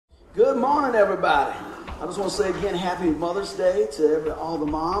Good morning, everybody. I just want to say again, happy Mother's Day to all the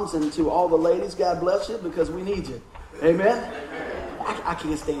moms and to all the ladies. God bless you because we need you. Amen? I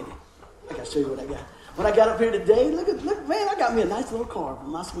can't stand it. I got to show you what I got. When I got up here today, look, man, I got me a nice little card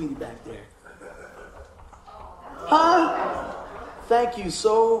from my sweetie back there. Huh? Thank you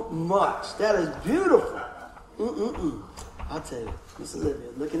so much. That is beautiful. I'll tell you, Miss Olivia,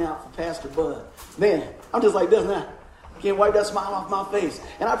 looking out for Pastor Bud. Man, I'm just like this now. Can't wipe that smile off my face.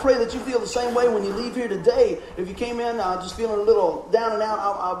 And I pray that you feel the same way when you leave here today. If you came in just feeling a little down and out,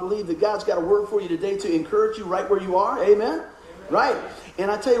 I believe that God's got a word for you today to encourage you right where you are. Amen? Right.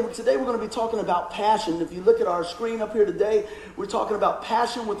 And I tell you, today we're going to be talking about passion. If you look at our screen up here today, we're talking about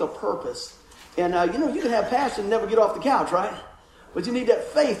passion with a purpose. And, you can have passion and never get off the couch, right? But you need that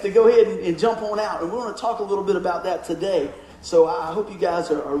faith to go ahead and jump on out. And we're going to talk a little bit about that today. So I hope you guys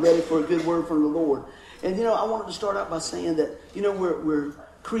are ready for a good word from the Lord. And, I wanted to start out by saying that, we're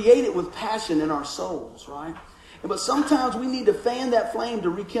created with passion in our souls, right? But sometimes we need to fan that flame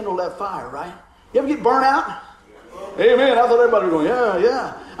to rekindle that fire, right? You ever get burnt out? Amen. I thought everybody was going,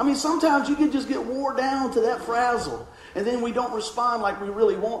 yeah. I mean, sometimes you can just get wore down to that frazzle. And then we don't respond like we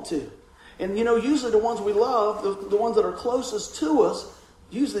really want to. And, usually the ones we love, the ones that are closest to us,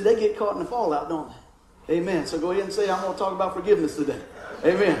 usually they get caught in the fallout, don't they? Amen. So go ahead and say, I'm going to talk about forgiveness today.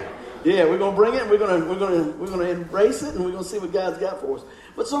 Amen. Yeah, we're gonna bring it. We're gonna embrace it, and we're gonna see what God's got for us.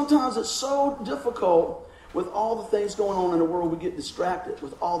 But sometimes it's so difficult with all the things going on in the world. We get distracted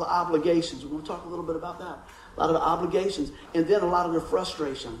with all the obligations. We're gonna talk a little bit about that. A lot of the obligations, and then a lot of the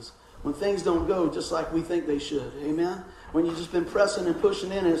frustrations when things don't go just like we think they should. Amen. When you've just been pressing and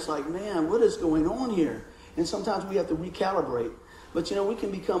pushing in, and it's like, man, what is going on here? And sometimes we have to recalibrate. But we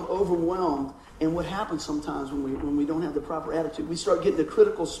can become overwhelmed. And what happens sometimes when we don't have the proper attitude, we start getting the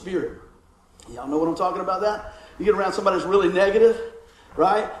critical spirit. Y'all know what I'm talking about that? You get around somebody that's really negative,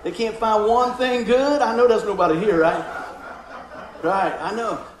 right? They can't find one thing good. I know there's nobody here, right? Right, I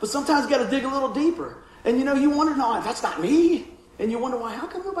know. But sometimes you got to dig a little deeper. And you wonder, no, that's not me. And you wonder why, how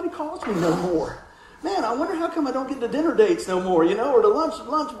come nobody calls me no more? Man, I wonder how come I don't get the dinner dates no more, or the lunch.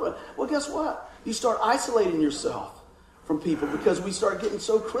 Well, guess what? You start isolating yourself from people because we start getting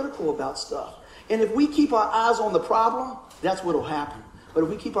so critical about stuff. And if we keep our eyes on the problem, that's what will happen. But if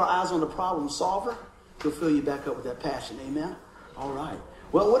we keep our eyes on the problem solver, he'll fill you back up with that passion. Amen? All right.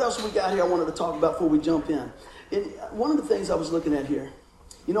 Well, what else we got here I wanted to talk about before we jump in? And one of the things I was looking at here,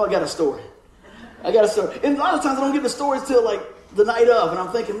 I got a story. And a lot of times I don't get the stories till like the night of, and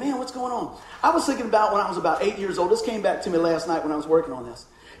I'm thinking, man, what's going on? I was thinking about when I was about 8 years old. This came back to me last night when I was working on this.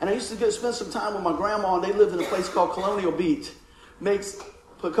 And I used to spend some time with my grandma, and they lived in a place called Colonial Beach. Makes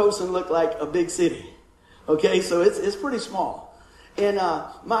Poquoson look like a big city. Okay, so it's pretty small. And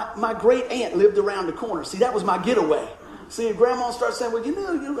my great aunt lived around the corner. See, that was my getaway. See, Grandma starts saying, well,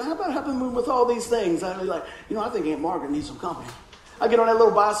 how about helping me with all these things? I'd be like, I think Aunt Margaret needs some company. I get on that little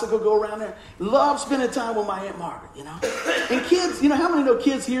bicycle, go around there. Love spending time with my Aunt Margaret, And kids, how many know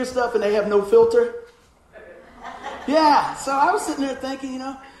kids hear stuff and they have no filter? Yeah, so I was sitting there thinking,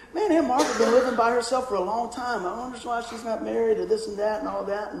 man, Aunt Margaret's been living by herself for a long time. I wonder why she's not married or this and that and all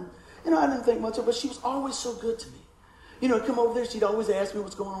that. And, I didn't think much of it, but she was always so good to me. Come over there, she'd always ask me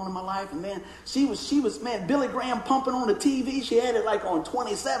what's going on in my life. And, man, she was, Billy Graham pumping on the TV. She had it like on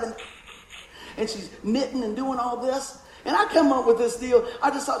 27. And she's knitting and doing all this. And I come up with this deal.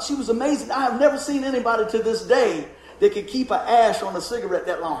 I just thought she was amazing. I have never seen anybody to this day that could keep an ash on a cigarette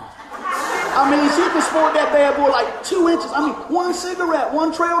that long. I mean, she could sport that bad boy like 2 inches. I mean, one cigarette,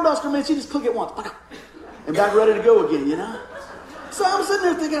 one trail duster, man, she just click it once. And back ready to go again, So I'm sitting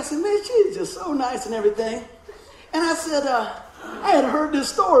there thinking, I said, man, she's just so nice and everything. And I said, I had heard this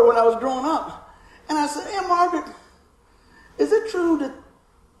story when I was growing up. And I said, Aunt Margaret, is it true that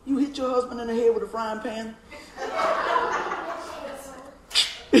you hit your husband in the head with a frying pan?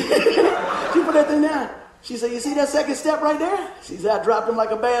 She put that thing down. She said, you see that second step right there? She said, I dropped him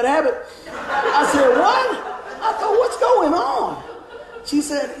like a bad habit. I said, what? I thought, what's going on? She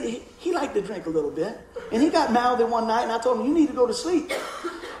said, he liked to drink a little bit. And he got mouthy one night, and I told him, you need to go to sleep.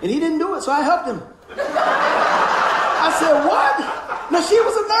 And he didn't do it, so I helped him. I said, what? Now, she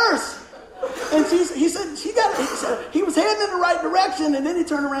was a nurse. And he said he was heading in the right direction, and then he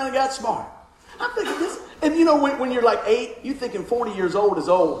turned around and got smart. I'm thinking this, and when you're like 8, you're thinking 40 years old is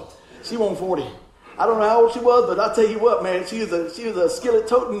old. She wasn't 40. I don't know how old she was, but I'll tell you what, man, she was a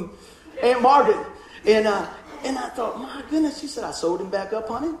skillet-toting Aunt Margaret. And I thought, my goodness, she said, I sewed him back up,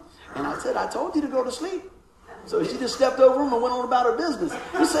 honey. And I said, I told you to go to sleep. So she just stepped over him and went on about her business.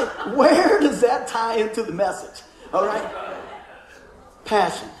 You say, where does that tie into the message? All right?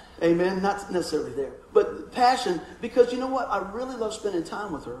 Passion. Amen. Not necessarily there. But passion, because you know what? I really love spending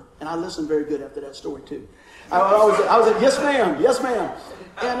time with her. And I listened very good after that story too. I was like, yes ma'am.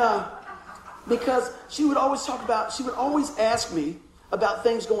 And because she would always ask me about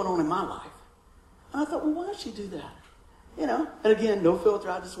things going on in my life. And I thought, well, why does she do that? You know, and again, no filter.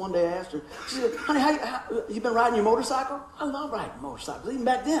 I just one day asked her, she said, honey, how you been riding your motorcycle? I love riding motorcycles, even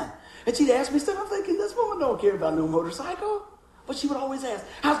back then. And she'd ask me stuff. I'm thinking, this woman don't care about no motorcycle. But she would always ask,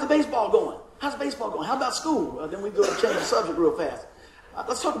 how's the baseball going? How's baseball going? How about school? Then we'd go and change the subject real fast.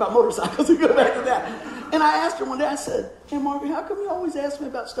 Let's talk about motorcycles and go back to that. And I asked her one day, I said, hey, Margaret, how come you always ask me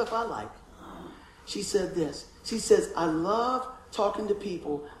about stuff I like? She said this. She says, I love talking to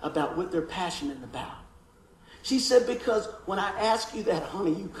people about what they're passionate about. She said, because when I ask you that,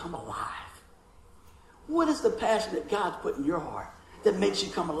 honey, you come alive. What is the passion that God's put in your heart that makes you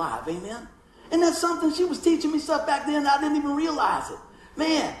come alive? Amen? And that's something, she was teaching me stuff back then, and I didn't even realize it.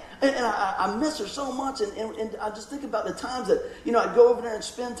 Man, and I miss her so much, and I just think about the times that, you know, I'd go over there and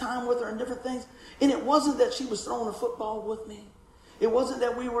spend time with her and different things. And it wasn't that she was throwing a football with me. It wasn't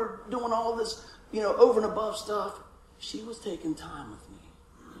that we were doing all this, you know, over and above stuff. She was taking time with me.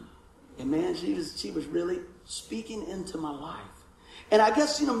 And man, she was really speaking into my life. And I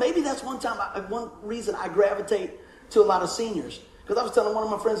guess, you know, maybe that's one reason I gravitate to a lot of seniors. Because I was telling one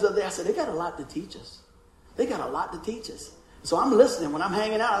of my friends the other day, I said, they got a lot to teach us. They got a lot to teach us. So I'm listening. When I'm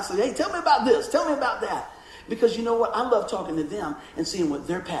hanging out, I say, hey, tell me about this. Tell me about that. Because you know what? I love talking to them and seeing what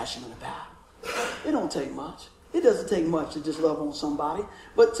they're passionate about. It don't take much. It doesn't take much to just love on somebody.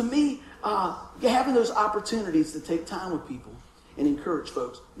 But to me, having those opportunities to take time with people and encourage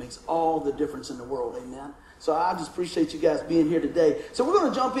folks makes all the difference in the world. Amen. So I just appreciate you guys being here today. So we're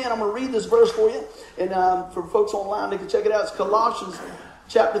going to jump in. I'm going to read this verse for you. And for folks online, they can check it out. It's Colossians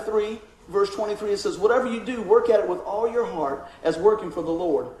chapter 3, verse 23. It says, whatever you do, work at it with all your heart as working for the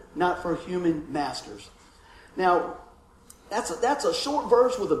Lord, not for human masters. Now, that's a short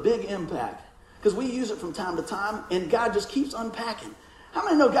verse with a big impact. Because we use it from time to time, and God just keeps unpacking. How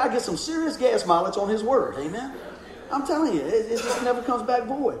many know God gets some serious gas mileage on his word? Amen? I'm telling you, it just never comes back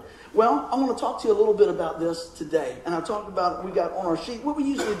void. Well, I want to talk to you a little bit about this today. And I talked about, we got on our sheet, what we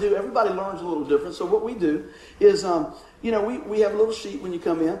usually do, everybody learns a little different. So what we do is, you know, we have a little sheet when you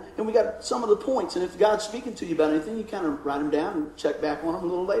come in, and we got some of the points. And if God's speaking to you about anything, you kind of write them down and check back on them a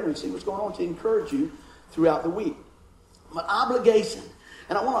little later and see what's going on to encourage you throughout the week. But obligation.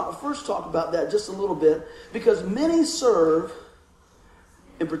 And I want to first talk about that just a little bit, because many serve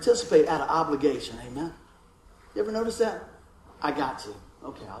and participate out of obligation. Amen? You ever notice that? I got to.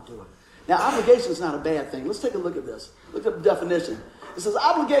 Okay, I'll do it. Now, obligation is not a bad thing. Let's take a look at this. Look at the definition. It says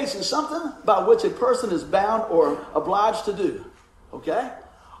obligation is something by which a person is bound or obliged to do. Okay?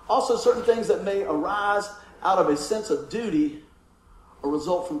 Also, certain things that may arise out of a sense of duty or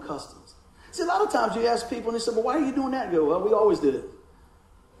result from customs. See, a lot of times you ask people and they say, well, why are you doing that? And go, well, we always did it.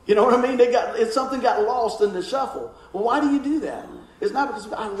 You know what I mean? Something got lost in the shuffle. Well, why do you do that? It's not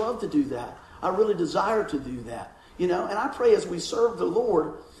because I love to do that. I really desire to do that. You know, and I pray as we serve the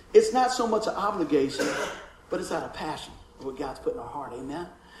Lord, it's not so much an obligation, but it's out of passion, what God's put in our heart. Amen?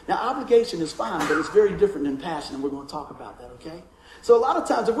 Now, obligation is fine, but it's very different than passion, and we're going to talk about that, okay? So a lot of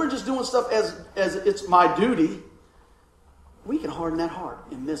times, if we're just doing stuff as it's my duty, we can harden that heart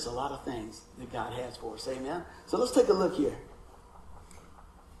and miss a lot of things that God has for us. Amen? So let's take a look here.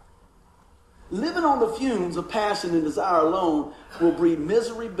 Living on the fumes of passion and desire alone will breed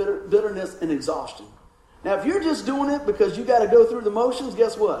misery, bitterness, and exhaustion. Now, if you're just doing it because you got to go through the motions,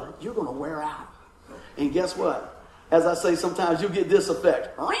 guess what? You're going to wear out. And guess what? As I say, sometimes you'll get this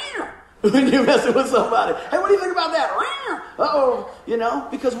effect. When you're messing with somebody. Hey, what do you think about that? Uh-oh. You know,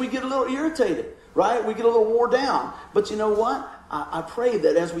 because we get a little irritated, right? We get a little wore down. But you know what? I pray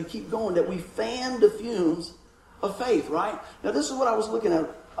that as we keep going, that we fan the fumes of faith, right? Now, this is what I was looking at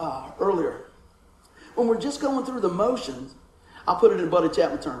earlier. When we're just going through the motions, I'll put it in Buddy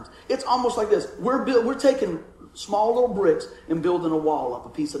Chapman terms. It's almost like this. We're taking small little bricks and building a wall up a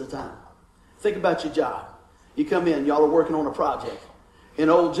piece at a time. Think about your job. You come in, y'all are working on a project. And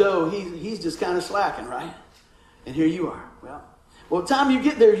old Joe, he's just kind of slacking, right? And here you are. Well, by the time you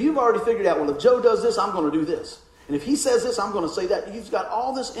get there, you've already figured out, well, if Joe does this, I'm going to do this. And if he says this, I'm going to say that. You've got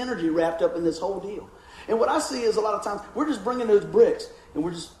all this energy wrapped up in this whole deal. And what I see is a lot of times, we're just bringing those bricks and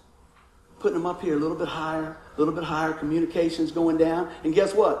we're just putting them up here a little bit higher, communications going down. And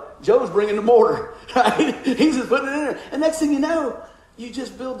guess what? Joe's bringing the mortar, right? He's just putting it in there. And next thing you know, you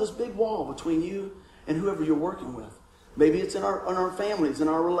just build this big wall between you and whoever you're working with. Maybe it's in our families, in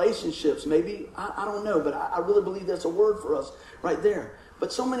our relationships. Maybe, I don't know, but I really believe that's a word for us right there.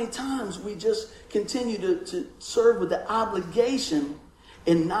 But so many times we just continue to serve with the obligation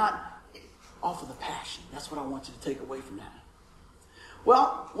and not off of the passion. That's what I want you to take away from that.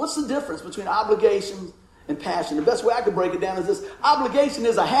 Well, what's the difference between obligation and passion? The best way I could break it down is this. Obligation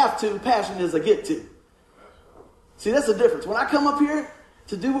is a have to, passion is a get to. See, that's the difference. When I come up here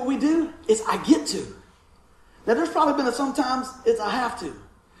to do what we do, it's I get to. Now, there's probably been sometimes it's I have to.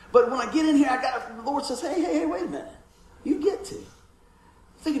 But when I get in here, the Lord says, hey, wait a minute. You get to.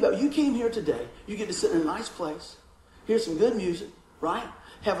 Think about it. You came here today. You get to sit in a nice place, hear some good music, right?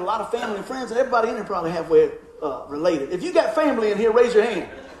 Have a lot of family and friends, and everybody in here probably halfway related. If you got family in here, raise your hand.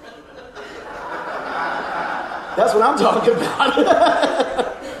 That's what I'm talking about.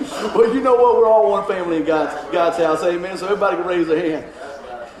 Well, you know what? We're all one family in God's house, amen? So everybody can raise their hand.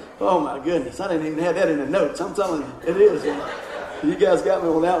 Oh, my goodness. I didn't even have that in the notes. I'm telling you, it is. Man. You guys got me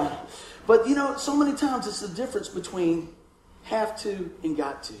on that one. But, so many times it's the difference between have to and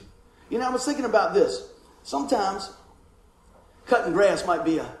got to. I was thinking about this. Sometimes cutting grass might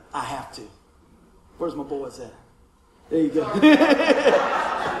be I have to. Where's my boys at? There you go.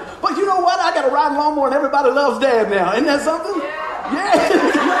 But you know what? I got a riding lawnmower and everybody loves Dad now. Isn't that something? Yeah.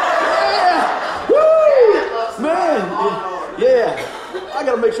 Woo! Man. Yeah. I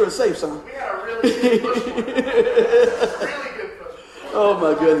got to make sure it's safe, son. We had a really good push. Oh,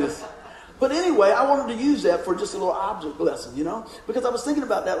 my goodness. But anyway, I wanted to use that for just a little object lesson, because I was thinking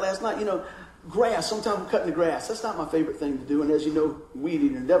about that last night. Grass, sometimes we're cutting the grass. That's not my favorite thing to do. And as you know, weed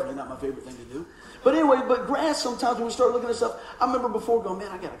eating is definitely not my favorite thing to do. But anyway, grass, sometimes when we start looking at stuff, I remember before going, man,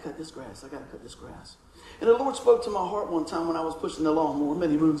 I got to cut this grass. I got to cut this grass. And the Lord spoke to my heart one time when I was pushing the lawnmower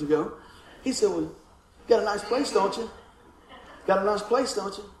many moons ago. He said, well, you got a nice place, don't you? Got a nice place,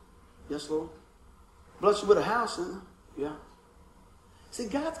 don't you? Yes, Lord. Bless you with a house, isn't it? Yeah. See,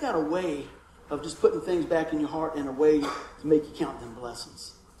 God's got a way of just putting things back in your heart in a way to make you count them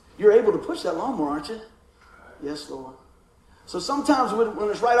blessings. You're able to push that lawnmower, aren't you? Yes, Lord. So sometimes when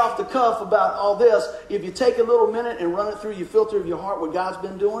it's right off the cuff about all this, if you take a little minute and run it through your filter of your heart, what God's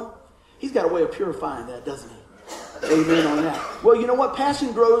been doing, He's got a way of purifying that, doesn't He? Amen on that. Well, you know what?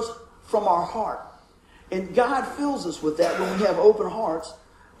 Passion grows from our heart. And God fills us with that when we have open hearts.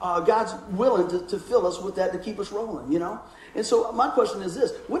 God's willing to fill us with that to keep us rolling, And so my question is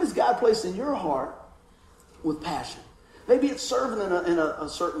this. What has God placed in your heart with passion? Maybe it's serving in a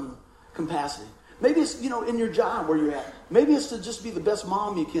certain capacity. Maybe it's, in your job where you're at. Maybe it's to just be the best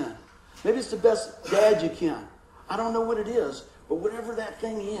mom you can. Maybe it's the best dad you can. I don't know what it is, but whatever that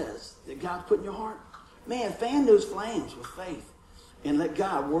thing is that God's put in your heart, man, fan those flames with faith and let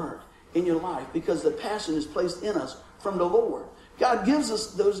God work in your life because the passion is placed in us from the Lord. God gives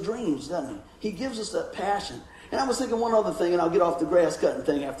us those dreams, doesn't He? He gives us that passion. And I was thinking one other thing, and I'll get off the grass cutting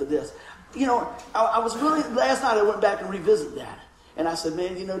thing after this. I was really, last night I went back and revisited that. And I said,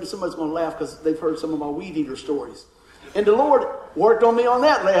 man, somebody's going to laugh because they've heard some of my weed eater stories. And the Lord worked on me on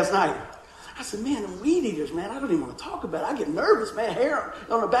that last night. I said, man, the weed eaters, man, I don't even want to talk about it. I get nervous, man. Hair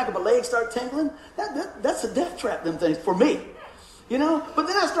on the back of my legs start tingling. That's a death trap, them things, for me. But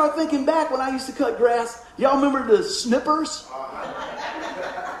then I started thinking back when I used to cut grass. Y'all remember the snippers?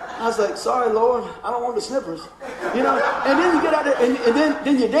 I was like, sorry, Lord, I don't want the snippers. And then you get out there, and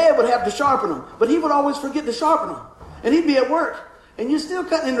then your dad would have to sharpen them. But he would always forget to sharpen them. And he'd be at work. And you're still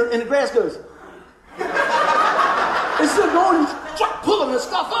cutting, and the grass goes. It's still going, pulling the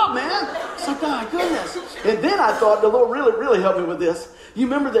stuff up, man. It's like, oh, my goodness. And then I thought, the Lord really, really helped me with this. You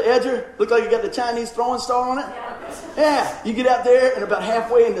remember the edger? Looked like you got the Chinese throwing star on it? Yeah. You get out there, and about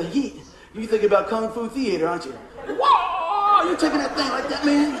halfway in the heat, you think about Kung Fu Theater, aren't you? Whoa! You're taking that thing like that,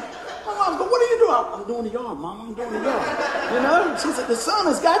 man. My mom's going, what are you doing? I'm doing the yard, Mama. I'm doing the yard. She said, the sun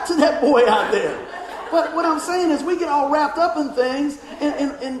has got to that boy out there. But what I'm saying is we get all wrapped up in things,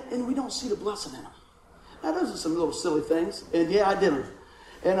 and we don't see the blessing in them. Now, those are some little silly things. And, yeah, I did them.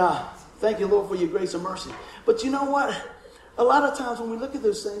 And thank you, Lord, for your grace and mercy. But you know what? A lot of times when we look at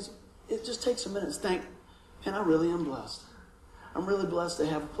those things, it just takes a minute to think, man, I really am blessed. I'm really blessed to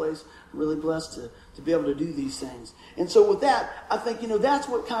have a place. I'm really blessed to be able to do these things. And so with that, I think, that's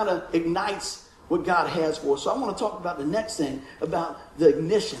what kind of ignites what God has for us. So I want to talk about the next thing, about the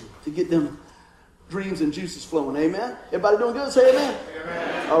ignition to get them dreams and juices flowing. Amen? Everybody doing good? Say amen.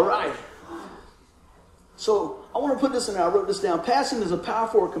 Amen. All right. So I want to put this in there. I wrote this down. Passion is a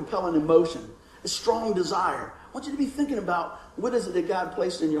powerful or compelling emotion. A strong desire. I want you to be thinking about what is it that God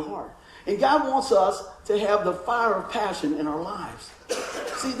placed in your heart. And God wants us to have the fire of passion in our lives.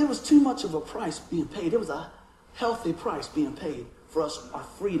 See, there was too much of a price being paid. There was a healthy price being paid for us, our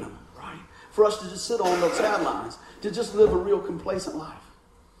freedom, right? For us to just sit on the sidelines, to just live a real complacent life.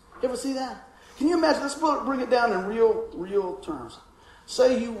 You ever see that? Can you imagine? Let's bring it down in real terms.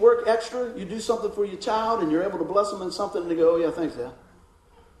 Say you work extra, you do something for your child, and you're able to bless them in something, and they go, oh, yeah, thanks, Dad.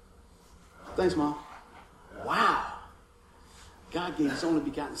 Thanks, Mom. Wow. God gave his only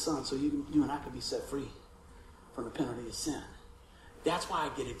begotten son so you and I could be set free from the penalty of sin. That's why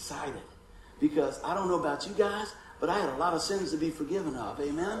I get excited. Because I don't know about you guys, but I had a lot of sins to be forgiven of.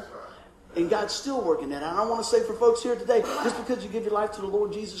 Amen? And God's still working that. And I want to say for folks here today, just because you give your life to the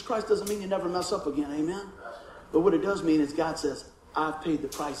Lord Jesus Christ doesn't mean you never mess up again. Amen? But what it does mean is God says, I've paid the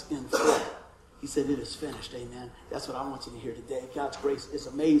price in full. He said, it is finished. Amen? That's what I want you to hear today. God's grace is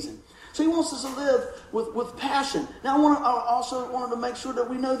amazing. So he wants us to live with passion. Now, I also wanted to make sure that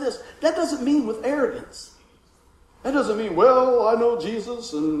we know this. That doesn't mean with arrogance. That doesn't mean, well, I know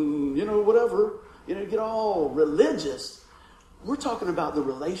Jesus and, whatever. Get all religious. We're talking about the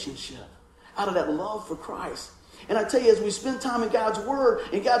relationship out of that love for Christ. And I tell you, as we spend time in God's Word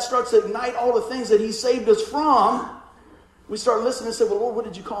and God starts to ignite all the things that he saved us from, we start listening and say, well, Lord, what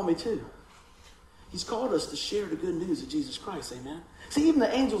did you call me to? He's called us to share the good news of Jesus Christ. Amen. See, even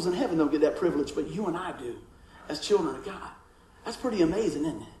the angels in heaven don't get that privilege, but you and I do as children of God. That's pretty amazing,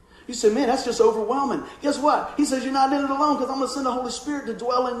 isn't it? You say, man, that's just overwhelming. Guess what? He says you're not in it alone because I'm going to send the Holy Spirit to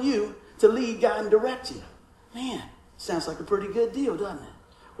dwell in you to lead, guide, and direct you. Man, sounds like a pretty good deal, doesn't it?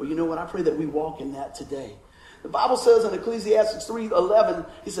 Well, you know what? I pray that we walk in that today. The Bible says in Ecclesiastes 3:11,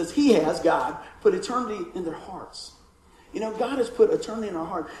 he says, he has, God, put eternity in their hearts. God has put eternity in our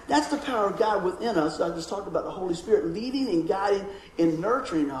heart. That's the power of God within us. I just talked about the Holy Spirit leading and guiding and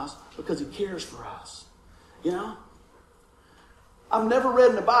nurturing us because he cares for us. I've never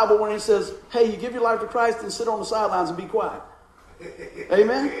read in the Bible when it says, hey, you give your life to Christ and sit on the sidelines and be quiet.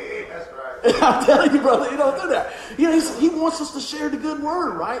 Amen? That's right. I'm telling you, brother, you don't do that. He wants us to share the good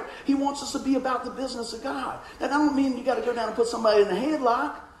word, right? He wants us to be about the business of God. That don't mean you got to go down and put somebody in a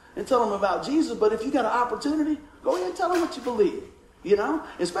headlock and tell them about Jesus, but if you got an opportunity, go ahead and tell them what you believe,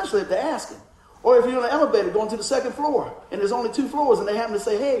 especially if they're asking. Or if you're in an elevator going to the second floor and there's only 2 floors and they happen to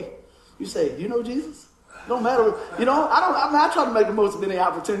say, hey, you say, do you know Jesus? Don't matter. I try to make the most of any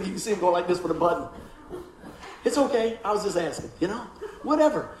opportunity. You can see him go like this with a button. It's okay. I was just asking,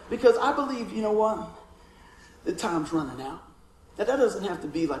 whatever. Because I believe, what? The time's running out. That doesn't have to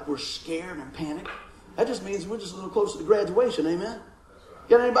be like we're scared and panicked. That just means we're just a little closer to graduation. Amen?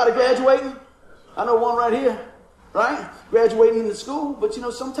 Got anybody graduating? I know one right here, right? Graduating into school. But,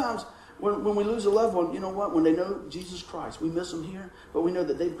 sometimes when we lose a loved one, you know what? When they know Jesus Christ, we miss them here. But we know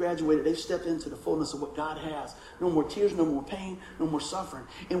that they've graduated. They've stepped into the fullness of what God has. No more tears, no more pain, no more suffering.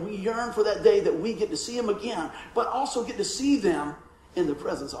 And we yearn for that day that we get to see them again, but also get to see them in the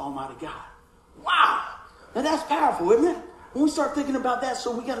presence of Almighty God. Wow! Now that's powerful, isn't it? When we start thinking about that,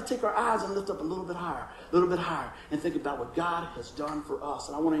 so we got to take our eyes and lift up a little bit higher, and think about what God has done for us.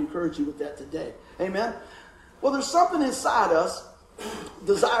 And I want to encourage you with that today. Amen? Well, there's something inside us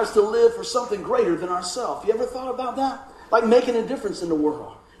desires to live for something greater than ourselves. You ever thought about that? Like making a difference in the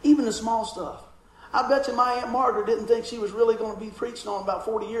world, even the small stuff. I bet you my Aunt Margaret didn't think she was really going to be preaching on about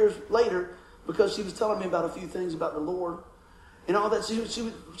 40 years later because she was telling me about a few things about the Lord and all that.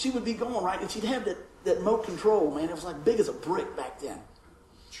 She would be going, right? And she'd have that remote control, man. It was like big as a brick back then.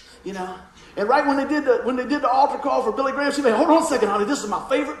 And right when they did the altar call for Billy Graham, she went, hold on a second, honey, this is my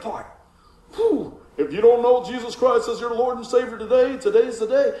favorite part. Whew. If you don't know Jesus Christ as your Lord and Savior today, today's the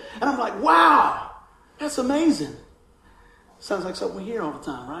day. And I'm like, wow, that's amazing. Sounds like something we hear all the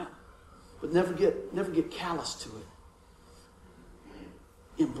time, right? But never get callous to it.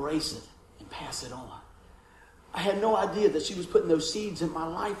 Embrace it and pass it on. I had no idea that she was putting those seeds in my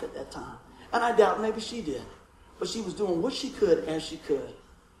life at that time. And I doubt maybe she did. But she was doing what she could as she could.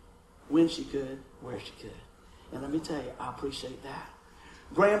 When she could, where she could. And let me tell you, I appreciate that.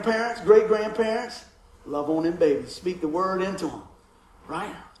 Grandparents, great-grandparents, love on them babies. Speak the word into them.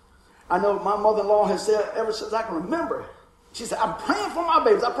 Right? I know my mother-in-law has said ever since I can remember. She said, I'm praying for my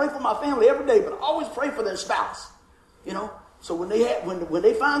babies. I pray for my family every day, but I always pray for their spouse. So when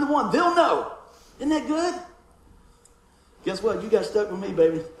they find the one, they'll know. Isn't that good? Guess what? You got stuck with me,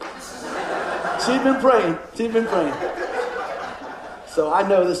 baby. She's been praying. So I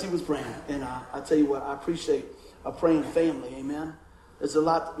know that she was praying. And I tell you what, I appreciate a praying family. Amen. There's a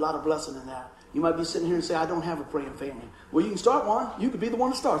lot of blessing in that. You might be sitting here and say, I don't have a praying family. Well, you can start one. You could be the one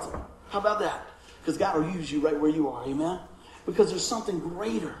that starts it. How about that? Because God will use you right where you are. Amen. Because there's something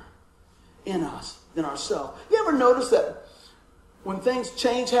greater in us than ourselves. You ever notice that when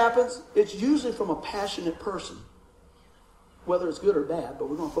change happens, it's usually from a passionate person. Whether it's good or bad, but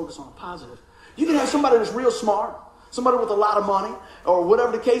we're going to focus on the positive. You can have somebody that's real smart, somebody with a lot of money, or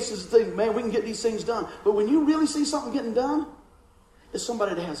whatever the case is, think, man, we can get these things done. But when you really see something getting done, it's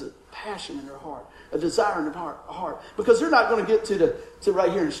somebody that has a passion in their heart, a desire in their heart. Because they're not going to get to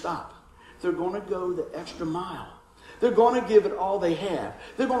right here and stop. They're going to go the extra mile. They're going to give it all they have.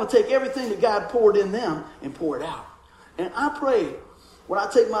 They're going to take everything that God poured in them and pour it out. And I pray when I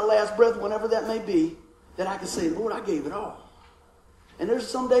take my last breath, whenever that may be, that I can say, Lord, I gave it all. And there's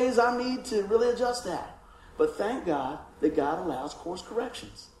some days I need to really adjust that. But thank God that God allows course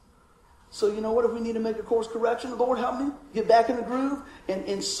corrections. So you know what? If we need to make a course correction, Lord, help me get back in the groove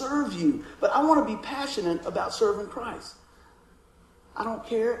and serve you. But I want to be passionate about serving Christ. I don't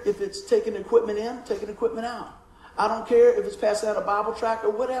care if it's taking equipment in, taking equipment out. I don't care if it's passing out a Bible tract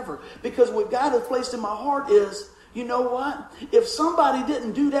or whatever. Because what God has placed in my heart is, you know what? If somebody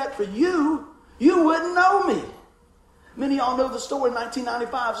didn't do that for you, you wouldn't know me. Many of y'all know the story. In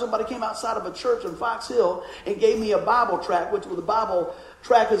 1995, somebody came outside of a church in Fox Hill and gave me a Bible tract, which was the Bible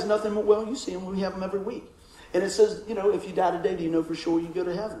tract is nothing but, well, you see them, we have them every week. And it says, you know, if you die today, do you know for sure you go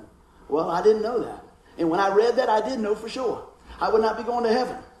to heaven? Well, I didn't know that. And when I read that, I did know for sure. I would not be going to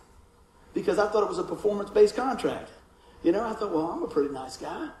heaven because I thought it was a performance-based contract. You know, I thought, well, I'm a pretty nice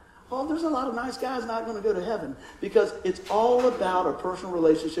guy. Well, there's a lot of nice guys not going to go to heaven because it's all about a personal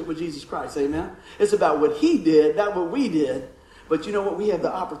relationship with Jesus Christ. Amen? It's about what he did, not what we did. But you know what? We have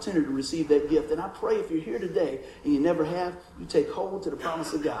the opportunity to receive that gift. And I pray if you're here today and you never have, you take hold to the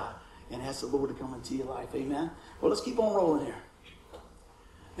promise of God and ask the Lord to come into your life. Amen? Well, let's keep on rolling here.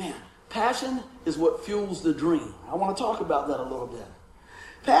 Man, passion is what fuels the dream. I want to talk about that a little bit.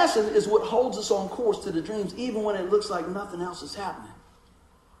 Passion is what holds us on course to the dreams even when it looks like nothing else is happening.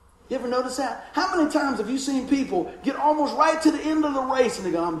 You ever notice that? How many times have you seen people get almost right to the end of the race and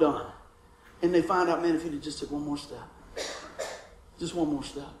they go, I'm done. And they find out, man, if you'd just took one more step. Just one more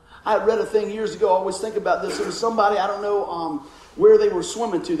step. I read a thing years ago. I always think about this. It was somebody, I don't know where they were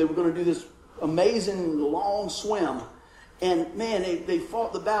swimming to. They were going to do this amazing long swim. And man, they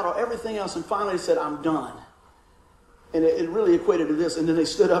fought the battle, everything else. And finally they said, I'm done. And it really equated to this. And then they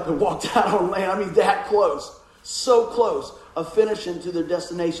stood up and walked out on land. I mean, that close. So close of finishing to their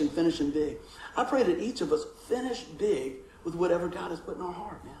destination, finishing big. I pray that each of us finish big with whatever God has put in our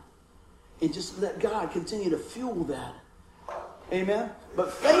heart, man. And just let God continue to fuel that. Amen?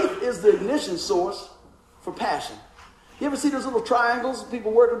 But faith is the ignition source for passion. You ever see those little triangles?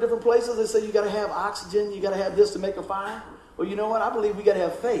 People work in different places. They say you got to have oxygen. You got to have this to make a fire. Well, you know what? I believe we got to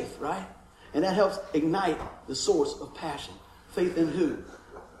have faith, right? And that helps ignite the source of passion. Faith in who?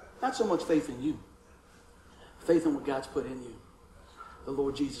 Not so much faith in you. Faith in what God's put in you. The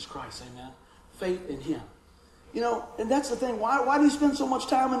Lord Jesus Christ, amen. Faith in him. You know, and that's the thing. Why do you spend so much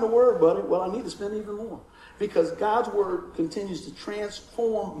time in the Word, buddy? Well, I need to spend even more. Because God's Word continues to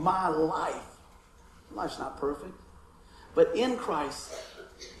transform my life. Life's not perfect. But in Christ,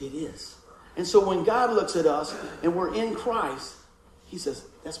 it is. And so when God looks at us and we're in Christ, he says,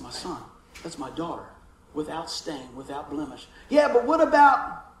 that's my son. That's my daughter. Without stain, without blemish. Yeah, but what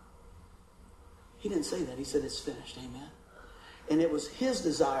about... He didn't say that. He said it's finished. Amen. And it was his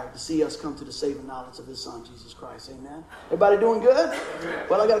desire to see us come to the saving knowledge of his son, Jesus Christ. Amen. Everybody doing good?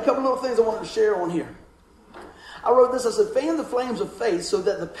 Well, I got a couple little things I wanted to share on here. I wrote this. I said, fan the flames of faith so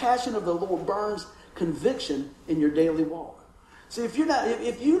that the passion of the Lord burns conviction in your daily walk. See, if you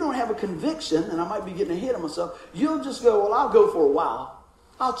don't have a conviction, and I might be getting ahead of myself, you'll just go, well, I'll go for a while.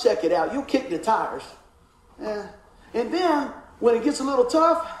 I'll check it out. You'll kick the tires. Yeah. And then when it gets a little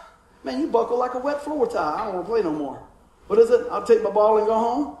tough, man, you buckle like a wet floor tile. I don't want to play no more. What is it? I'll take my ball and go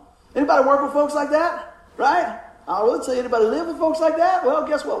home. Anybody work with folks like that? Right? I would say anybody live with folks like that? Well,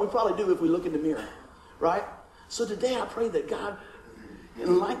 guess what? We probably do if we look in the mirror. Right? So today I pray that God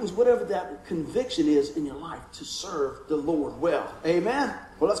enlightens whatever that conviction is in your life to serve the Lord well. Amen?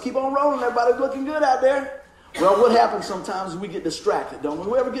 Well, let's keep on rolling. Everybody's looking good out there. Well, what happens sometimes is we get distracted, don't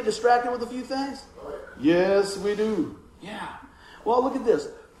we? We ever get distracted with a few things? Yes, we do. Yeah. Well, look at this.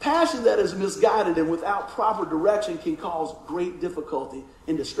 Passion that is misguided and without proper direction can cause great difficulty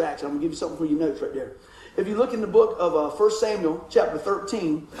and distraction. I'm going to give you something for your notes right there. If you look in the book of 1 Samuel chapter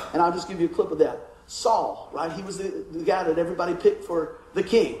 13, and I'll just give you a clip of that. Saul, right? He was the guy that everybody picked for the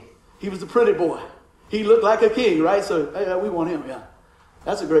king. He was the pretty boy. He looked like a king, right? So, hey, we want him, yeah.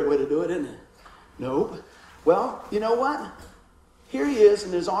 That's a great way to do it, isn't it? Nope. Well, you know what? Here he is,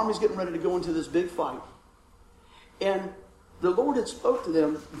 and his army's getting ready to go into this big fight. And the Lord had spoke to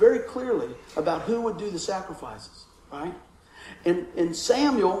them very clearly about who would do the sacrifices, right? And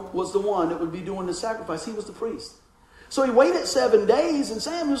Samuel was the one that would be doing the sacrifice. He was the priest. So he waited 7 days, and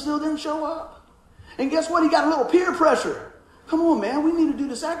Samuel still didn't show up. And guess what? He got a little peer pressure. Come on, man. We need to do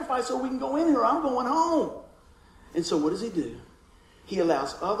the sacrifice so we can go in here. I'm going home. And so what does he do? He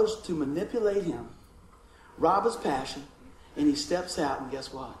allows others to manipulate him, rob his passion, and he steps out, and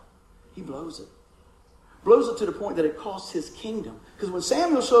guess what? He blows it. Blows it to the point that it costs his kingdom. Because when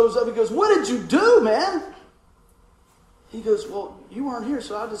Samuel shows up, he goes, what did you do, man? He goes, well, you weren't here,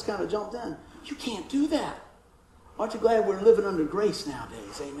 so I just kind of jumped in. You can't do that. Aren't you glad we're living under grace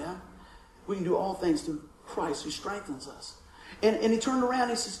nowadays? Amen. We can do all things through Christ who strengthens us. And he turned around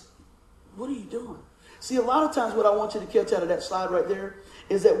and he says, what are you doing? See, a lot of times what I want you to catch out of that slide right there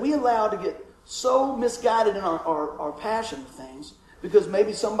is that we allow to get so misguided in our passion for things because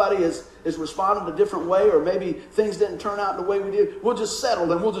maybe somebody is responding a different way or maybe things didn't turn out the way we did. We'll just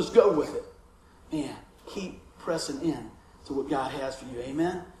settle and we'll just go with it. Man, keep pressing in to what God has for you.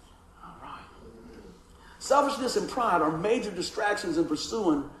 Amen? All right. Selfishness and pride are major distractions in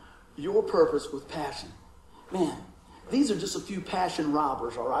pursuing your purpose with passion. Man, these are just a few passion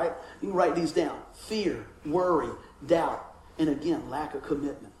robbers, all right? You can write these down. Fear, worry, doubt, and again, lack of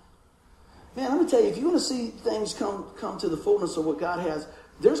commitment. Man, let me tell you, if you want to see things come to the fullness of what God has,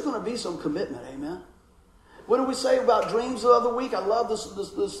 there's going to be some commitment, amen? What did we say about dreams the other week? I love this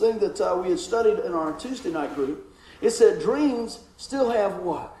thing that we had studied in our Tuesday night group. It said dreams still have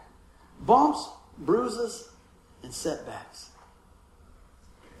what? Bumps, bruises, and setbacks.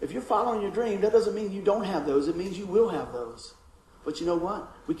 If you're following your dream, that doesn't mean you don't have those. It means you will have those. But you know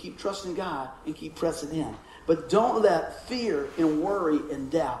what? We keep trusting God and keep pressing in. But don't let fear and worry and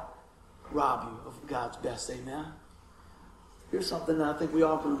doubt rob you of God's best. Amen? Here's something that I think we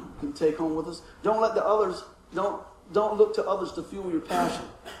all can take home with us. Don't let don't look to others to fuel your passion.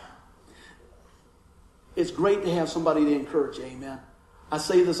 It's great to have somebody to encourage you. Amen? I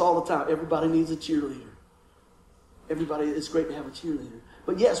say this all the time. Everybody needs a cheerleader. It's great to have a cheerleader.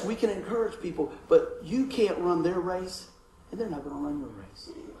 But yes, we can encourage people, but you can't run their race, and they're not going to run your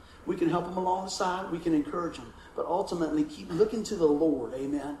race. We can help them along the side. We can encourage them. But ultimately, keep looking to the Lord,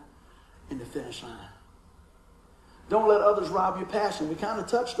 amen, in the finish line. Don't let others rob your passion. We kind of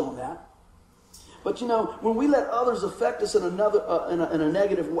touched on that. But, you know, when we let others affect us in a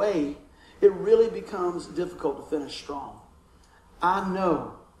negative way, it really becomes difficult to finish strong. I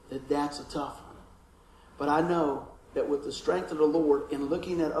know that that's a tough one. But I know that with the strength of the Lord and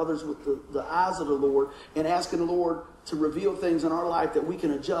looking at others with the eyes of the Lord and asking the Lord to reveal things in our life that we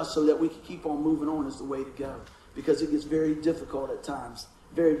can adjust so that we can keep on moving on is the way to go. Because it gets very difficult at times.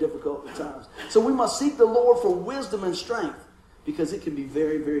 Very difficult at times. So we must seek the Lord for wisdom and strength because it can be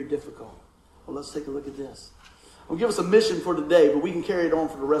very, very difficult. Well, let's take a look at this. I'll give us a mission for today, but we can carry it on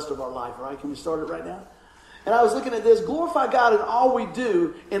for the rest of our life, all right? Can we start it right now? And I was looking at this. Glorify God in all we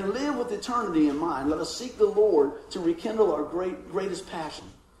do and live with eternity in mind. Let us seek the Lord to rekindle our greatest passion.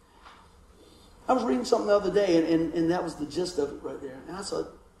 I was reading something the other day, and that was the gist of it right there. And I said,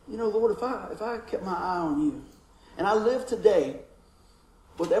 you know, Lord, if I kept my eye on you, and I live today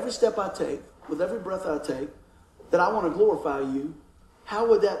with every step I take, with every breath I take, that I want to glorify you, how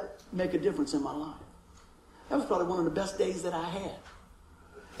would that make a difference in my life? That was probably one of the best days that I had.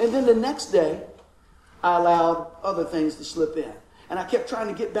 And then the next day, I allowed other things to slip in. And I kept trying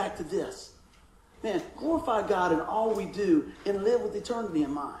to get back to this. Man, glorify God in all we do and live with eternity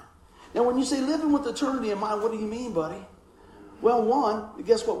in mind. Now, when you say living with eternity in mind, what do you mean, buddy? Well, one,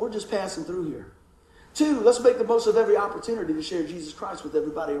 guess what? We're just passing through here. Two, let's make the most of every opportunity to share Jesus Christ with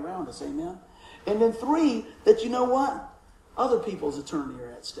everybody around us. Amen? And then three, that you know what? Other people's eternity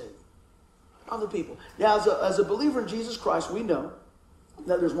are at stake. Other people. Now, as a believer in Jesus Christ, we know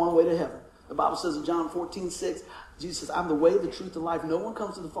that there's one way to heaven. The Bible says in John 14:6, Jesus says, I'm the way, the truth, and life. No one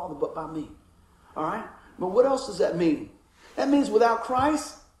comes to the Father but by me. All right? But what else does that mean? That means without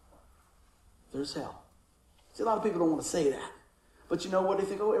Christ, there's hell. See, a lot of people don't want to say that. But you know what? They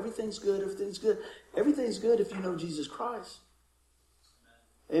think, oh, everything's good, everything's good. Everything's good if you know Jesus Christ.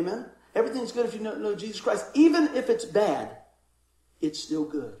 Amen? Everything's good if you know Jesus Christ. Even if it's bad, it's still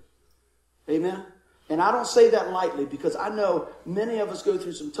good. Amen? And I don't say that lightly because I know many of us go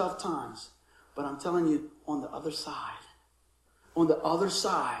through some tough times. But I'm telling you, on the other side,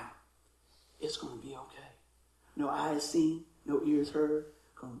 it's going to be okay. No eye has seen, no ears heard,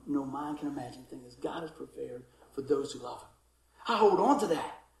 no mind can imagine things God has prepared for those who love him. I hold on to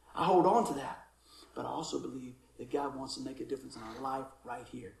that. But I also believe that God wants to make a difference in our life right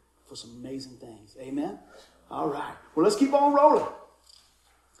here for some amazing things. Amen? All right. Well, let's keep on rolling.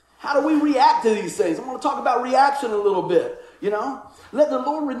 How do we react to these things? I want to talk about reaction a little bit, you know. Let the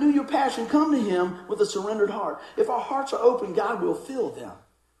Lord renew your passion. Come to him with a surrendered heart. If our hearts are open, God will fill them.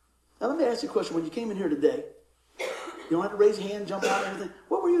 Now, let me ask you a question. When you came in here today, you don't have to raise your hand, jump out, and everything.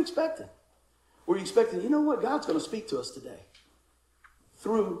 What were you expecting? Were you expecting, you know what? God's going to speak to us today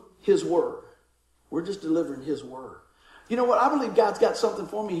through his word. We're just delivering his word. You know what? I believe God's got something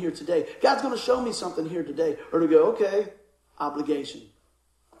for me here today. God's going to show me something here today. Or to go, okay, obligation.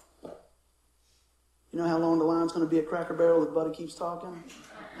 You know how long the line's going to be at Cracker Barrel if Buddy keeps talking?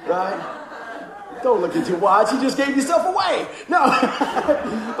 right? Don't look at your watch. You just gave yourself away. No.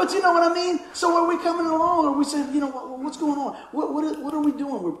 But you know what I mean? So are we coming along? Or we saying, what's going on? What are we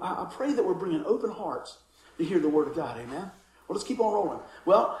doing? I pray that we're bringing open hearts to hear the word of God. Amen? Well, let's keep on rolling.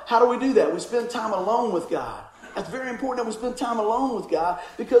 Well, how do we do that? We spend time alone with God. That's very important that we spend time alone with God,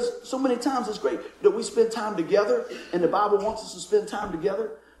 because so many times it's great that we spend time together, and the Bible wants us to spend time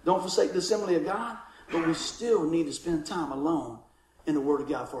together. Don't forsake the assembly of God. But we still need to spend time alone in the word of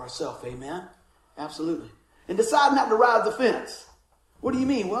God for ourselves. Amen? Absolutely. And decide not to ride the fence. What do you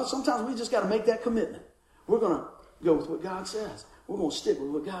mean? Well, sometimes we just got to make that commitment. We're going to go with what God says. We're going to stick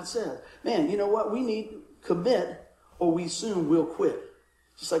with what God says. Man, you know what? We need to commit, or we soon will quit.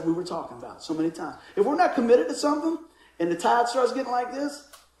 Just like we were talking about so many times. If we're not committed to something and the tide starts getting like this,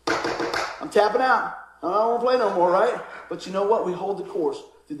 I'm tapping out. I don't want to play no more, right? But you know what? We hold the course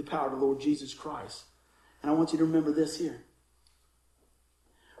through the power of the Lord Jesus Christ. And I want you to remember this here.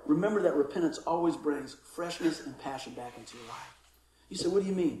 Remember that repentance always brings freshness and passion back into your life. You say, what do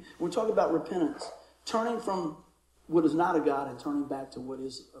you mean? When we talk about repentance, turning from what is not of God and turning back to what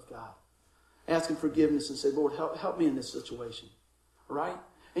is of God. Asking forgiveness and say, Lord, help me in this situation. Right?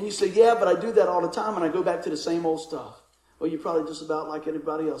 And you say, yeah, but I do that all the time and I go back to the same old stuff. Well, you're probably just about like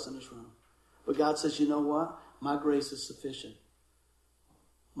anybody else in this room. But God says, you know what? My grace is sufficient.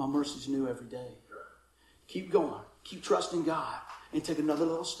 My mercy is new every day. Keep going. Keep trusting God. And take another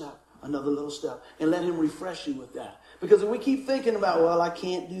little step, and let him refresh you with that. Because if we keep thinking about, well, I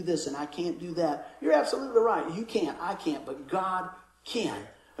can't do this and I can't do that, you're absolutely right. You can't, I can't, but God can.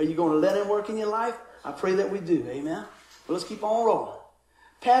 Are you going to let him work in your life? I pray that we do. Amen? Well, let's keep on rolling.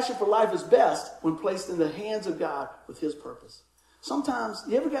 Passion for life is best when placed in the hands of God with his purpose. Sometimes,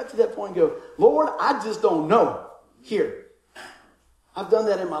 you ever got to that point and go, Lord, I just don't know. Here. I've done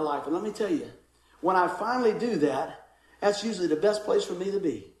that in my life. And let me tell you, when I finally do that, that's usually the best place for me to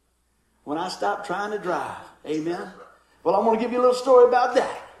be. When I stop trying to drive. Amen? Well, I'm going to give you a little story about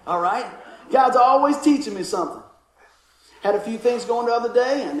that. All right? God's always teaching me something. Had a few things going the other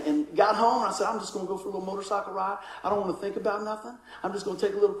day and got home. And I said, I'm just going to go for a little motorcycle ride. I don't want to think about nothing. I'm just going to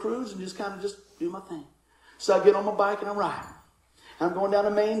take a little cruise and just kind of just do my thing. So I get on my bike and I'm riding. And I'm going down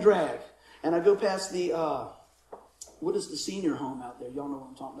the main drag. And I go past the, what is the senior home out there? Y'all know what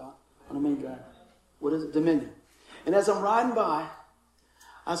I'm talking about? On the main drag. What is it? Dominion. And as I'm riding by,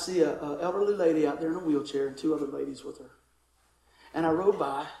 I see an elderly lady out there in a wheelchair and two other ladies with her. And I rode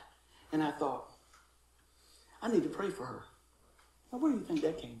by, and I thought, I need to pray for her. Now, where do you think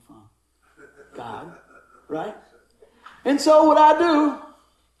that came from? God, right? And so what I do,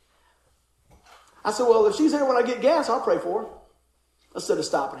 I said, well, if she's there when I get gas, I'll pray for her. Instead of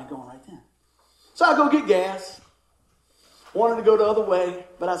stopping and going right then. So I go get gas. Wanted to go the other way,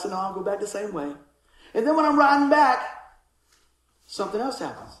 but I said, no, I'll go back the same way. And then when I'm riding back, something else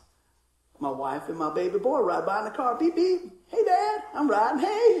happens. My wife and my baby boy ride by in the car. Beep, beep. Hey, Dad. I'm riding.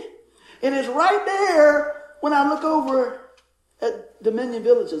 Hey. And it's right there when I look over at Dominion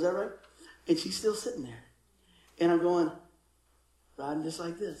Village. Is that right? And she's still sitting there. And I'm going, riding just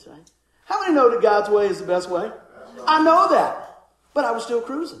like this, right? How many know that God's way is the best way? I know that. But I was still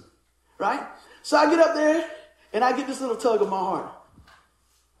cruising, right? So I get up there, and I get this little tug of my heart.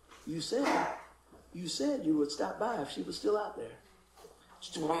 You said you would stop by if she was still out there.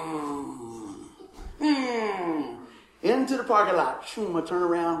 Into the parking lot. I turn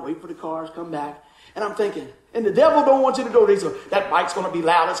around, wait for the cars, come back. And I'm thinking, and the devil don't want you to go there. So that bike's going to be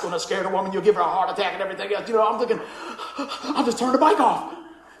loud. It's going to scare the woman. You'll give her a heart attack and everything else. You know, I'm thinking, I'll just turn the bike off.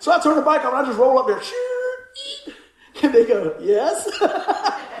 So I turn the bike off and I just roll up there. And they go, yes. All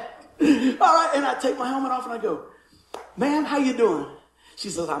right. And I take my helmet off and I go, ma'am, how you doing? She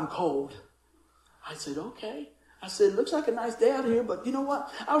says, I'm cold. I said, okay. I said, looks like a nice day out here, but you know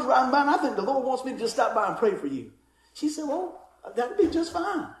what? I was riding by and I think the Lord wants me to just stop by and pray for you. She said, well, that'd be just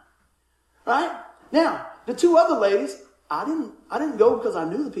fine. Right? Now, the two other ladies, I didn't go because I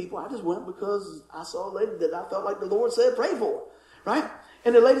knew the people. I just went because I saw a lady that I felt like the Lord said pray for. Right?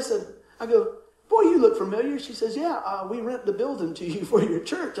 And the lady said, I go, boy, you look familiar. She says, yeah, we rent the building to you for your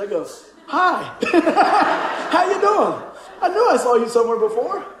church. I go, hi. How you doing? I knew I saw you somewhere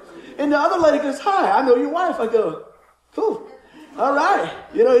before. And the other lady goes, hi, I know your wife. I go, cool. All right.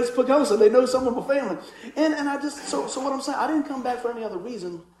 You know, it's Pocosa. They know some of my family. And I just, so what I'm saying, I didn't come back for any other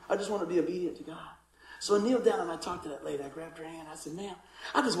reason. I just want to be obedient to God. So I kneeled down and I talked to that lady. I grabbed her hand. I said, ma'am,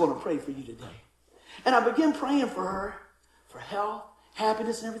 I just want to pray for you today. And I began praying for her, for health,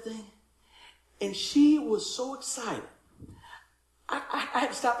 happiness, and everything. And she was so excited. I had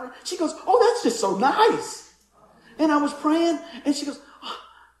to stop her. She goes, oh, that's just so nice. And I was praying, and she goes, oh,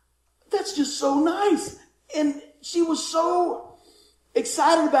 that's just so nice. And she was so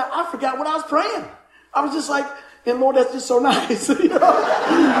excited about, I forgot what I was praying. I was just like, and Lord, that's just so nice. You know? and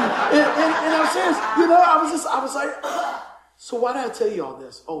I'm serious. You know, I was like, so why did I tell you all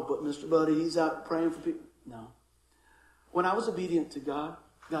this? Oh, but Mr. Buddy, he's out praying for people. No. When I was obedient to God,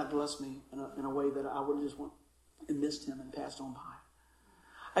 God blessed me in a way that I would have just went and missed him and passed on by.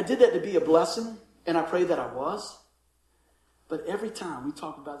 I did that to be a blessing, and I pray that I was. But every time, we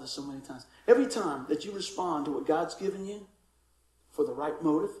talk about this so many times, every time that you respond to what God's given you for the right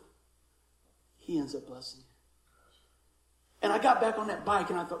motive, he ends up blessing you. And I got back on that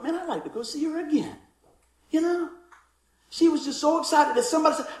bike and I thought, man, I'd like to go see her again. You know? She was just so excited that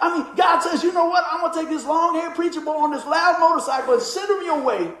somebody said, God says, you know what? I'm going to take this long-haired preacher boy on this loud motorcycle and send him your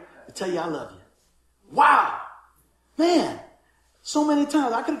way to tell you I love you. Wow. Man, so many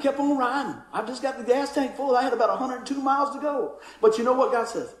times I could have kept on riding. I just got the gas tank full. I had about 102 miles to go. But you know what God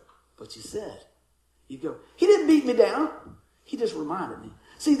says? But you said, you go. He didn't beat me down. He just reminded me.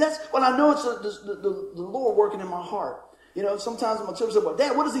 See, that's when I know it's the Lord working in my heart. You know, sometimes my children say, well,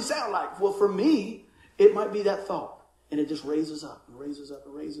 Dad, what does he sound like? Well, for me, it might be that thought. And it just raises up and raises up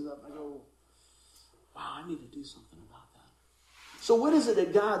and raises up. And I go, wow, I need to do something about that. So what is it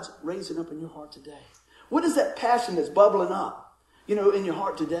that God's raising up in your heart today? What is that passion that's bubbling up, you know, in your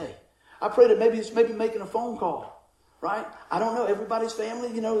heart today? I pray that maybe it's making a phone call, right? I don't know. Everybody's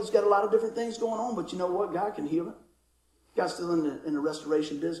family, you know, has got a lot of different things going on. But you know what? God can heal it. God's still in the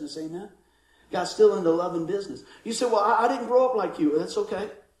restoration business, amen? God's still in the loving business. You say, well, I didn't grow up like you. That's okay.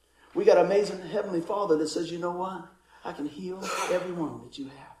 We got an amazing Heavenly Father that says, you know what? I can heal every wound that you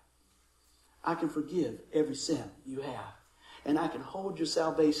have. I can forgive every sin you have. And I can hold your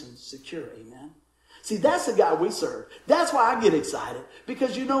salvation secure, amen? See, that's the God we serve. That's why I get excited.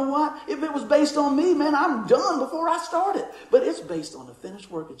 Because you know what? If it was based on me, man, I'm done before I started. But it's based on the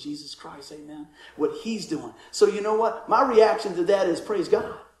finished work of Jesus Christ, amen? What he's doing. So you know what? My reaction to that is praise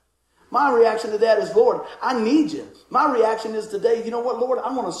God. My reaction to that is, Lord, I need you. My reaction is today, you know what, Lord, I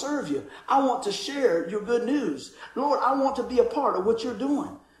want to serve you. I want to share your good news. Lord, I want to be a part of what you're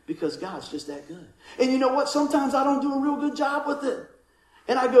doing because God's just that good. And you know what? Sometimes I don't do a real good job with it.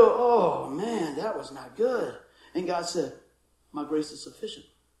 And I go, oh, man, that was not good. And God said, my grace is sufficient.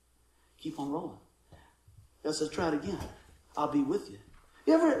 Keep on rolling. God says, try it again. I'll be with you.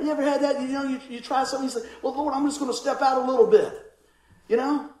 You ever had that? You know, you try something, you say, well, Lord, I'm just going to step out a little bit. You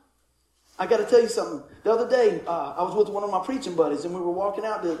know? I got to tell you something. The other day, I was with one of my preaching buddies, and we were walking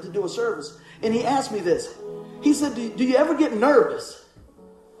out to do a service. And he asked me this. He said, do you ever get nervous?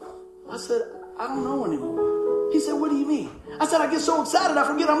 I said, I don't know anymore. He said, what do you mean? I said, I get so excited, I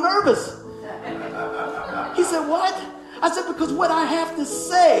forget I'm nervous. He said, what? I said, because what I have to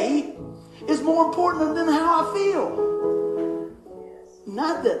say is more important than how I feel.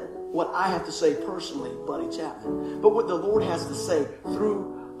 Not that what I have to say personally, Buddy Chapman, but what the Lord has to say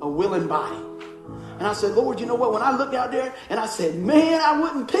through a willing body. And I said, Lord, you know what? When I looked out there and I said, man, I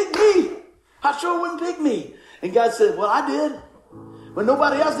wouldn't pick me. I sure wouldn't pick me. And God said, well, I did. When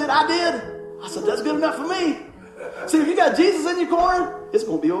nobody else did, I did. I said, that's good enough for me. See, if you got Jesus in your corner, it's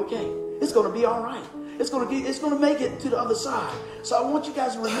going to be okay. It's going to be all right. It's going to make it to the other side. So I want you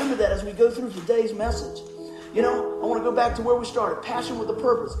guys to remember that as we go through today's message. You know, I want to go back to where we started. Passion with a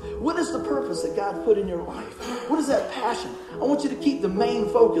purpose. What is the purpose that God put in your life? What is that passion? I want you to keep the main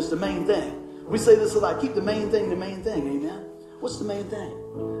focus, the main thing. We say this a lot. Keep the main thing, amen? What's the main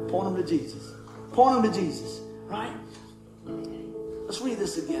thing? Point them to Jesus. Point them to Jesus, right? Let's read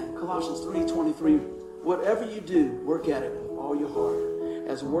this again. Colossians 3:23. Whatever you do, work at it with all your heart,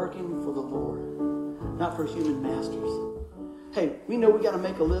 as working for the Lord, not for human masters. Hey, we know we got to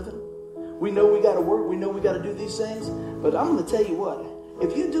make a living. We know we got to work. We know we got to do these things. But I'm going to tell you what.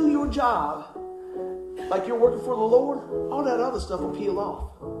 If you do your job like you're working for the Lord, all that other stuff will peel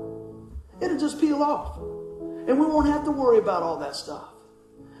off. It'll just peel off. And we won't have to worry about all that stuff.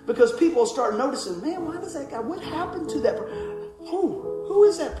 Because people will start noticing, man, why does that guy, what happened to that person? Who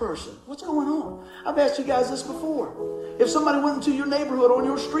is that person? What's going on? I've asked you guys this before. If somebody went into your neighborhood on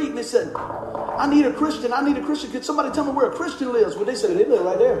your street and they said, I need a Christian. Could somebody tell me where a Christian lives? Would they say, they live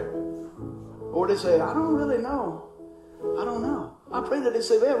right there? Or they say, I don't really know. I don't know. I pray that they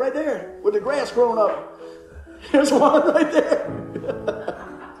say, yeah, right there, with the grass growing up. There's one right there.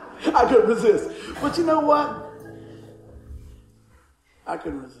 I couldn't resist. But you know what? I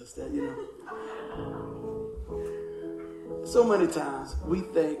couldn't resist that, you know. So many times we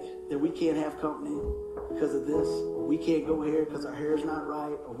think that we can't have company because of this. Or we can't go here because our hair's not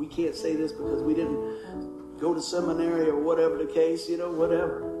right. Or we can't say this because we didn't go to seminary or whatever the case, you know,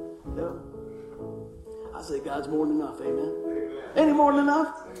 whatever. You know? I say God's more than enough, amen? Ain't he more than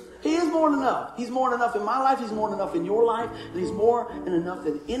enough? He is more than enough. He's more than enough in my life. He's more than enough in your life. And he's more than enough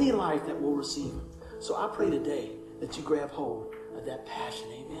in any life that will receive him. So I pray today that you grab hold of that passion.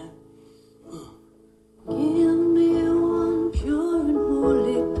 Amen. Give me one pure and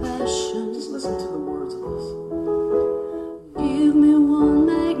holy passion. Just listen to the words of this. Give me one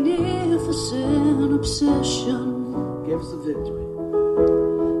magnificent obsession. Give us the victory.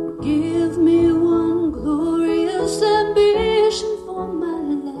 Give me one glorious ambition for my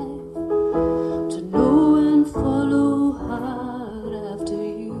life, to know and follow hard after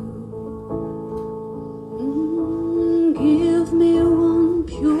you. Give me one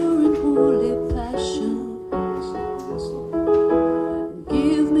pure and holy passion. Yes, Lord.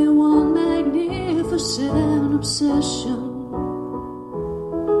 Give me one magnificent obsession.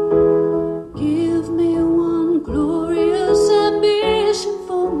 Give me one glorious ambition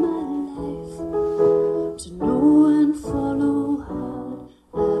for my life, to know and follow hard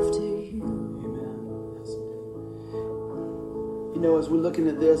after you. Amen. Yes, indeed. You know, as we're looking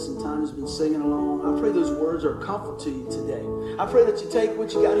at this and Tanya's been singing along, I pray those words are a comfort to you today. I pray that you take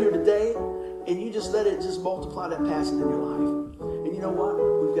what you got here today and you just let it just multiply that passion in your life. And you know what?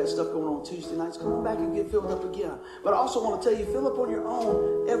 We've got stuff going on Tuesday nights. Come on back and get filled up again. But I also want to tell you, fill up on your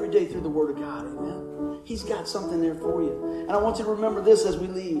own every day through the Word of God. Amen. He's got something there for you. And I want you to remember this as we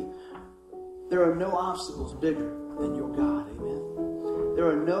leave. There are no obstacles bigger than your God. Amen. There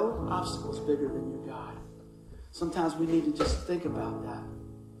are no obstacles bigger than your God. Sometimes we need to just think about that.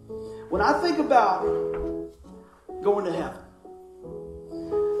 When I think about going to heaven,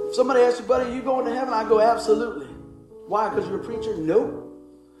 if somebody asks you, buddy, are you going to heaven? I go, absolutely. Why? Because you're a preacher? Nope.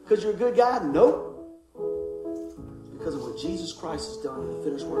 Because you're a good guy? Nope. Because of what Jesus Christ has done in the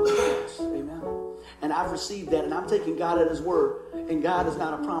finished work of the cross. Amen. And I've received that, and I'm taking God at his word. And God is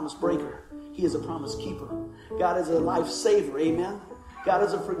not a promise breaker. He is a promise keeper. God is a life saver. Amen. God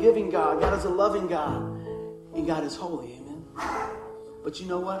is a forgiving God. God is a loving God. And God is holy. Amen. But you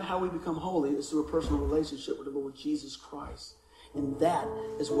know what? How we become holy is through a personal relationship with the Lord Jesus Christ. And that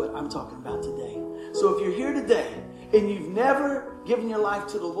is what I'm talking about today. So if you're here today and you've never given your life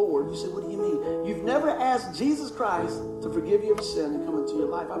to the Lord, you say, what do you mean? You've never asked Jesus Christ to forgive you of sin and come into your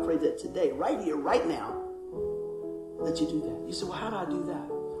life. I pray that today, right here, right now, that you do that. You say, well, how do I do that?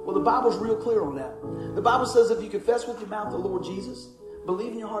 Well, the Bible's real clear on that. The Bible says if you confess with your mouth the Lord Jesus,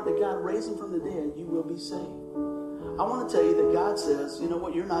 believe in your heart that God raised him from the dead, you will be saved. I want to tell you that God says, you know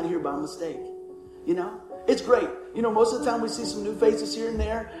what, you're not here by mistake. You know, it's great. You know, most of the time we see some new faces here and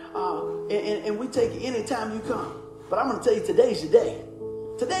there, and we take any time you come. But I'm going to tell you, today's your day.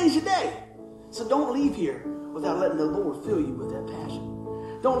 Today's your day. So don't leave here without letting the Lord fill you with that passion.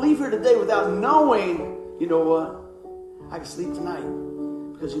 Don't leave here today without knowing, you know what, I can sleep tonight.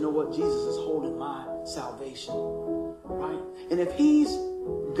 Because you know what, Jesus is holding my salvation. Right? And if he's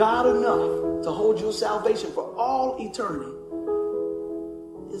God enough to hold your salvation for all eternity,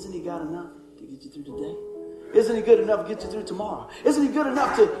 isn't he God enough to get you through today? Isn't he good enough to get you through tomorrow? Isn't he good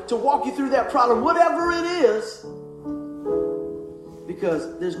enough to walk you through that problem, whatever it is?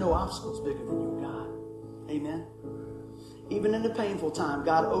 Because there's no obstacles bigger than your God. Amen? Even in the painful time,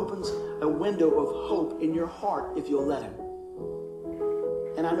 God opens a window of hope in your heart if you'll let him.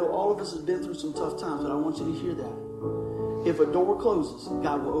 And I know all of us have been through some tough times, but I want you to hear that. If a door closes,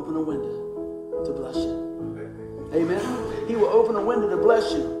 God will open a window to bless you. Amen? He will open a window to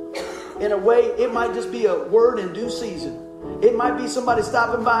bless you. In a way, it might just be a word in due season. It might be somebody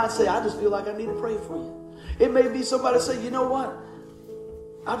stopping by and say, I just feel like I need to pray for you. It may be somebody say, you know what?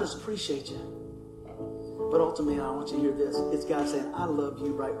 I just appreciate you. But ultimately, I want you to hear this. It's God saying, I love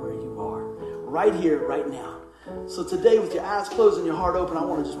you right where you are. Right here, right now. So today, with your eyes closed and your heart open, I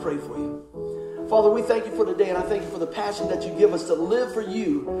want to just pray for you. Father, we thank you for today, and I thank you for the passion that you give us to live for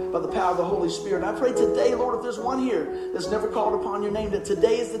you by the power of the Holy Spirit. And I pray today, Lord, if there's one here that's never called upon your name, that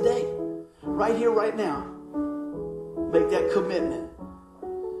today is the day. Right here, right now. Make that commitment.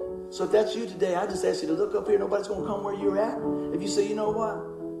 So if that's you today, I just ask you to look up here. Nobody's going to come where you're at. If you say, you know what?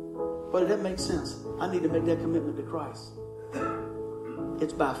 But that makes sense. I need to make that commitment to Christ.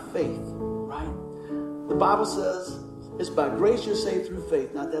 It's by faith, right? The Bible says it's by grace you're saved through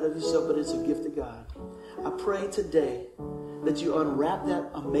faith, not that of yourself, but it's a gift of God. I pray today that you unwrap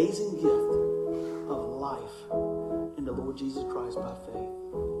that amazing gift of life in the Lord Jesus Christ by faith.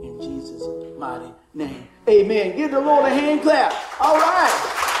 In Jesus' mighty name. Amen. Give the Lord a hand clap. All right.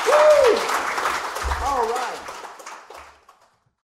 Woo!